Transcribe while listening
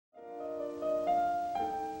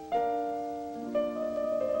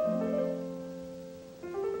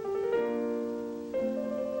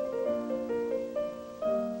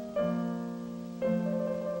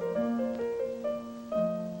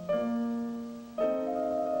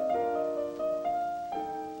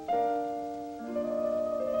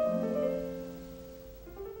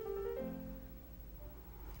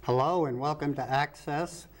Hello and welcome to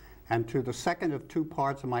Access and to the second of two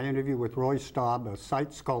parts of my interview with Roy Staab, a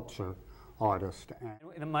site sculpture artist.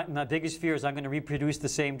 My biggest fear is I'm going to reproduce the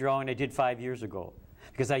same drawing I did 5 years ago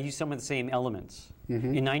because I used some of the same elements.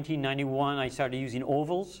 In 1991 I started using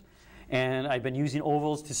ovals, and I've been using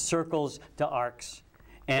ovals to circles to arcs,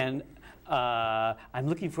 and I'm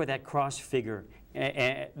looking for that cross figure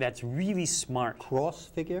that's really smart. Cross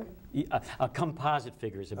figure? A composite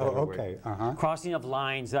figure is a better word. Crossing of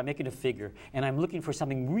lines, making a figure. And I'm looking for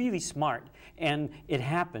something really smart, and it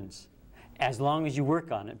happens as long as you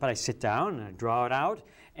work on it. But I sit down and I draw it out,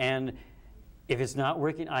 and if it's not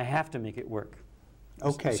working, I have to make it work.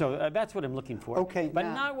 Okay. So that's what I'm looking for. Okay. But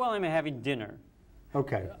not while I'm having dinner.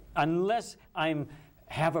 Okay. Unless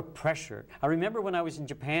have a pressure. I remember when I was in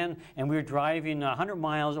Japan and we were driving 100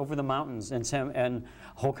 miles over the mountains in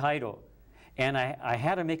Hokkaido, and I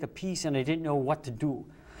had to make a piece and I didn't know what to do.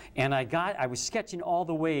 And I was sketching all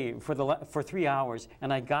the way for 3 hours,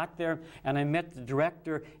 and I got there and I met the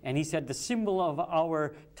director, and he said the symbol of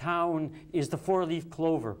our town is the four-leaf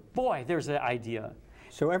clover. Boy, there's the idea.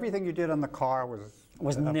 So everything you did on the car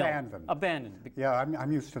was abandoned. Abandoned. Yeah,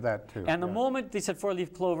 I'm used to that too. And the moment they said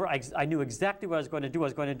four-leaf clover, I knew exactly what I was going to do. I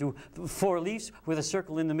was going to do four leaves with a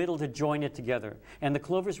circle in the middle to join it together. And the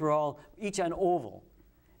clovers were all each an oval,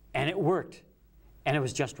 and it worked, and it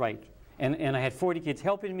was just right. And I had 40 kids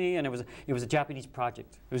helping me, and it was a Japanese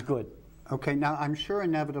project. It was good. Okay, now I'm sure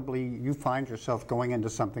inevitably you find yourself going into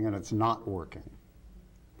something and it's not working.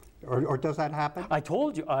 Or does that happen? I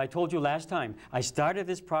told you last time. I started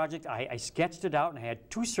this project, I sketched it out, and I had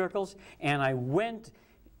 2 circles, and I went,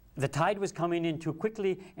 the tide was coming in too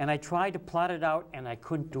quickly, and I tried to plot it out, and I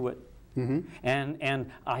couldn't do it.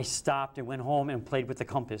 And I stopped and went home and played with the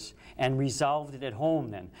compass, and resolved it at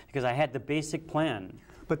home then, because I had the basic plan.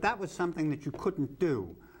 But that was something that you couldn't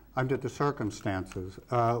do under the circumstances.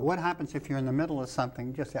 What happens if you're in the middle of something,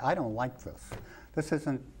 you just say, I don't like this. This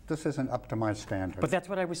isn't up to my standard. But that's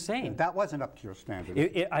what I was saying. That wasn't up to your standard.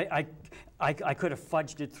 I could have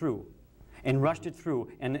fudged it through and rushed it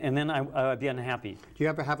through, and then I'd be unhappy. Do you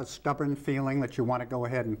ever have a stubborn feeling that you want to go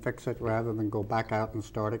ahead and fix it rather than go back out and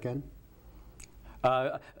start again?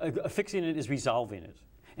 Fixing it is resolving it.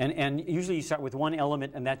 And usually you start with one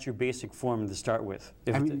element, and that's your basic form to start with.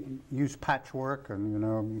 I mean, use patchwork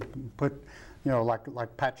and, put,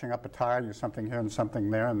 like patching up a tire, use something here and something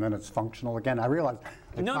there, and then it's functional again. I realize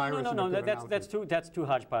no, that's too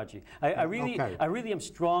hodgepodgey. I really am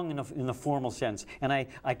strong in the formal sense, and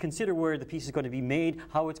I consider where the piece is going to be made,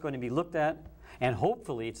 how it's going to be looked at, and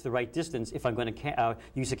hopefully it's the right distance if I'm going to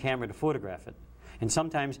use a camera to photograph it. And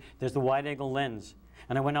sometimes there's the wide-angle lens,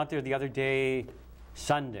 and I went out there the other day,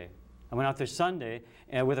 Sunday. I went out there Sunday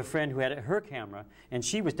with a friend who had her camera, and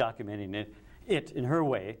she was documenting it in her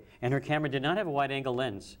way, and her camera did not have a wide-angle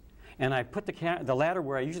lens. And I put the ladder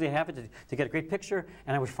where I usually have it to get a great picture,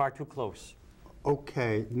 and I was far too close.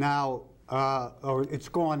 Okay, now, it's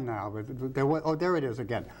gone now. There it is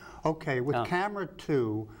again. Okay, with camera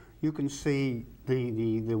 2, you can see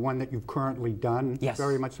the one that you've currently done. Yes.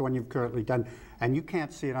 Very much the one you've currently done. And you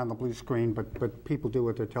can't see it on the blue screen, but people do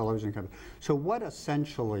with their television cameras. So what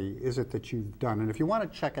essentially is it that you've done? And if you want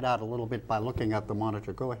to check it out a little bit by looking at the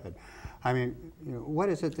monitor, go ahead. I mean, what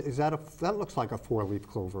is it? Is that that looks like a four-leaf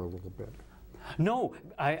clover a little bit. No,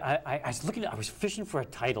 I was looking. I was fishing for a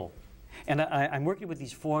title, and I'm working with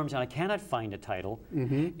these forms, and I cannot find a title.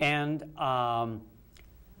 And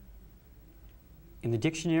in the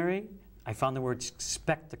dictionary, I found the word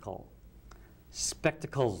spectacle,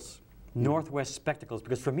 spectacles. Northwest spectacles,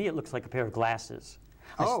 because for me it looks like a pair of glasses.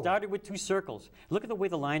 I started with 2 circles. Look at the way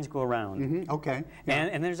the lines go around. Okay. Yeah.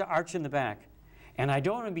 And there's an arch in the back. And I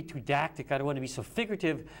don't want to be too didactic, I don't want to be so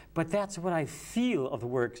figurative, but that's what I feel of the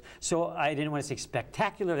works. So I didn't want to say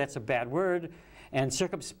spectacular, that's a bad word. And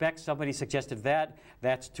circumspect, somebody suggested that.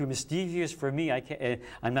 That's too mischievous for me.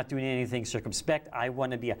 I'm not doing anything circumspect. I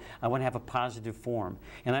want to have a positive form.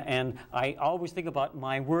 And I always think about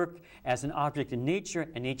my work as an object in nature,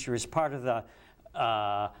 and nature is part of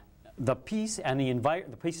the piece, and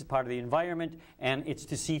the piece is part of the environment, and it's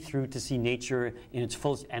to see through, to see nature in its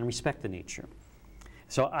fullest and respect the nature.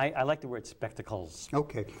 So I like the word spectacles.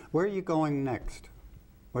 Okay. Where are you going next?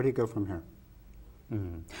 Where do you go from here?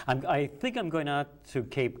 I think I'm going out to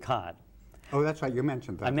Cape Cod. Oh, that's right. You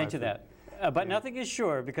mentioned that. I mentioned that. But nothing is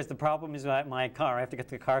sure, because the problem is that my car, I have to get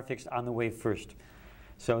the car fixed on the way first.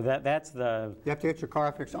 So that's the... You have to get your car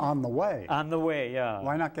fixed on the way? On the way, yeah.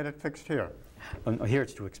 Why not get it fixed here? Here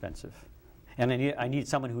it's too expensive. And I need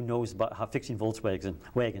someone who knows about how fixing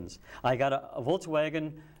Volkswagens. I got a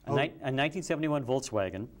Volkswagen, a 1971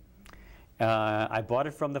 Volkswagen. I bought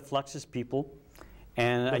it from the Fluxus people.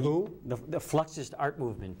 And The who? The Fluxus art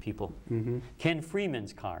movement people. Ken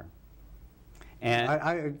Freeman's car. And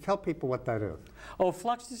I tell people what that is. Oh,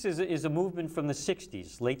 Fluxus is a movement from the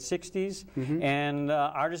 60s, late 60s, and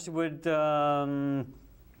artists would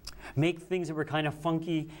make things that were kind of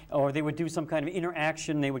funky, or they would do some kind of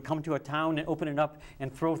interaction. They would come to a town and open it up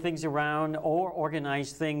and throw things around, or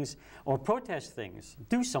organize things, or protest things,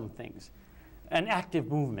 do some things. An active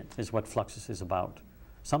movement is what Fluxus is about.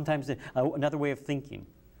 Sometimes another way of thinking.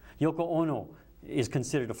 Yoko Ono is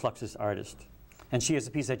considered a Fluxus artist. And she has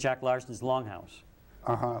a piece at Jack Larson's Longhouse.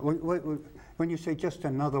 When you say just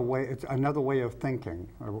another way, it's another way of thinking.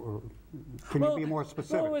 Can you be more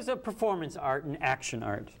specific? Well, it was a performance art and action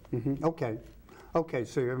art. Okay. Okay,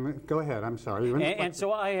 so go ahead, I'm sorry. And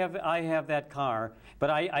so I have that car, but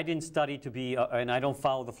I didn't study to be, and I don't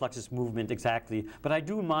follow the Fluxus movement exactly, but I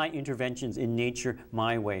do my interventions in nature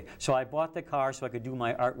my way. So I bought the car so I could do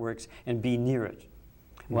my artworks and be near it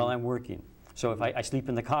while I'm working. So if I sleep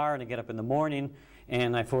in the car and I get up in the morning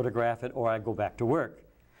and I photograph it, or I go back to work.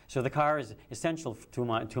 So the car is essential to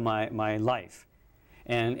my life.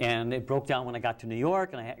 And it broke down when I got to New York,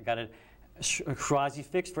 and I got it Schrazi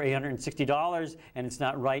fixed for $860, and it's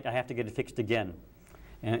not right. I have to get it fixed again.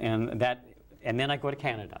 And then I go to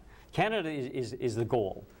Canada. Canada is the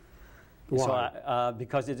goal. Why? So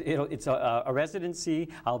because it's a residency.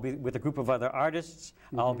 I'll be with a group of other artists.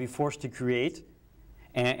 I'll be forced to create.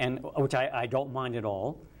 And which I don't mind at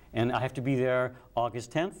all. And I have to be there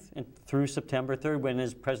August 10th and through September 3rd when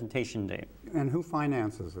is presentation day. And who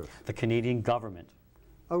finances this? The Canadian government.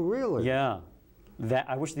 Oh, really? Yeah.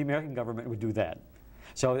 I wish the American government would do that.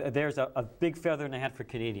 So there's a big feather in the hat for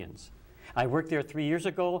Canadians. I worked there 3 years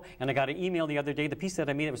ago, and I got an email the other day. The piece that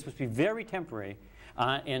I made that was supposed to be very temporary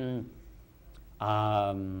in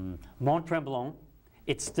Mont Tremblant,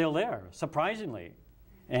 it's still there, surprisingly.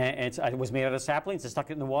 And it was made out of saplings. It's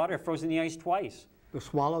stuck in the water, frozen in the ice twice. The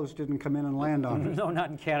swallows didn't come in and land on it. No, not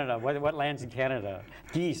in Canada. What lands in Canada?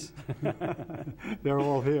 Geese. They're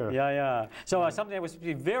all here. Yeah, yeah. So something that was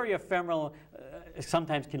very ephemeral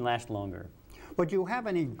sometimes can last longer. But do you have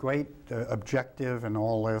any great objective in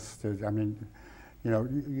all this? I mean, you know,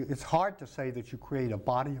 it's hard to say that you create a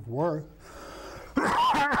body of work,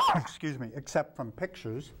 excuse me, except from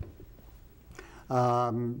pictures. You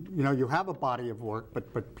know, you have a body of work,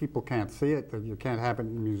 but people can't see it. You can't have it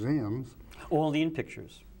in museums. Only in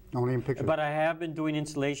pictures. Only in pictures. But I have been doing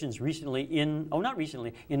installations recently not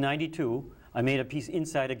recently, in '92. I made a piece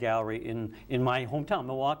inside a gallery in my hometown,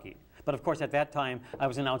 Milwaukee. But of course, at that time, I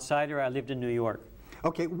was an outsider. I lived in New York.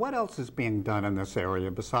 Okay, what else is being done in this area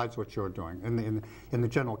besides what you're doing in the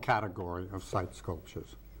general category of site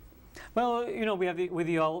sculptures? Well, you know, we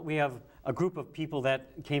have a group of people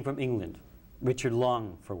that came from England. Richard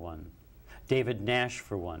Long, for one. David Nash,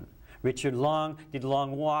 for one. Richard Long did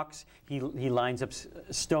long walks. He lines up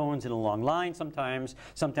stones in a long line sometimes.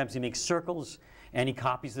 Sometimes he makes circles, and he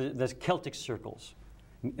copies the Celtic circles.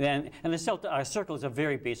 And the circle is a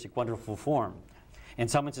very basic, wonderful form. And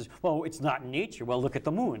someone says, well, it's not in nature. Well, look at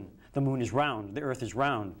the moon. The moon is round. The earth is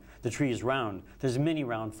round. The tree is round. There's many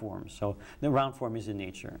round forms. So the round form is in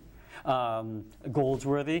nature.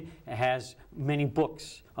 Goldsworthy has many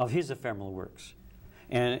books of his ephemeral works.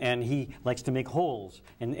 And he likes to make holes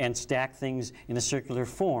and stack things in a circular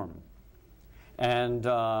form. And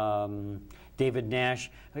David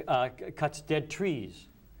Nash cuts dead trees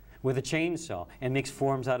with a chainsaw and makes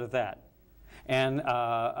forms out of that. And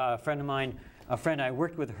a friend of mine, a friend I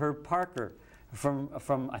worked with, Herb Parker,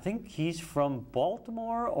 from I think he's from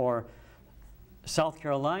Baltimore or South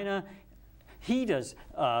Carolina. He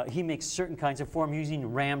makes certain kinds of form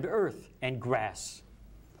using rammed earth and grass,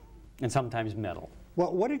 and sometimes metal.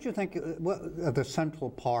 Well, what did you think of the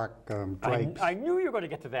Central Park drapes? I knew you were going to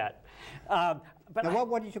get to that. But now,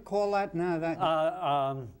 what did you call that? No,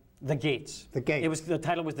 that. The Gates. The Gates. The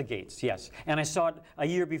title was The Gates, yes. And I saw it a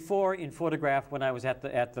year before in photograph when I was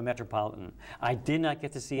at the Metropolitan. I did not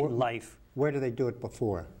get to see it in life. Where did they do it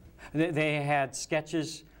before? They had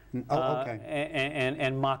sketches okay.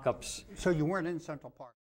 and mock-ups. So you weren't in Central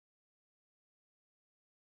Park?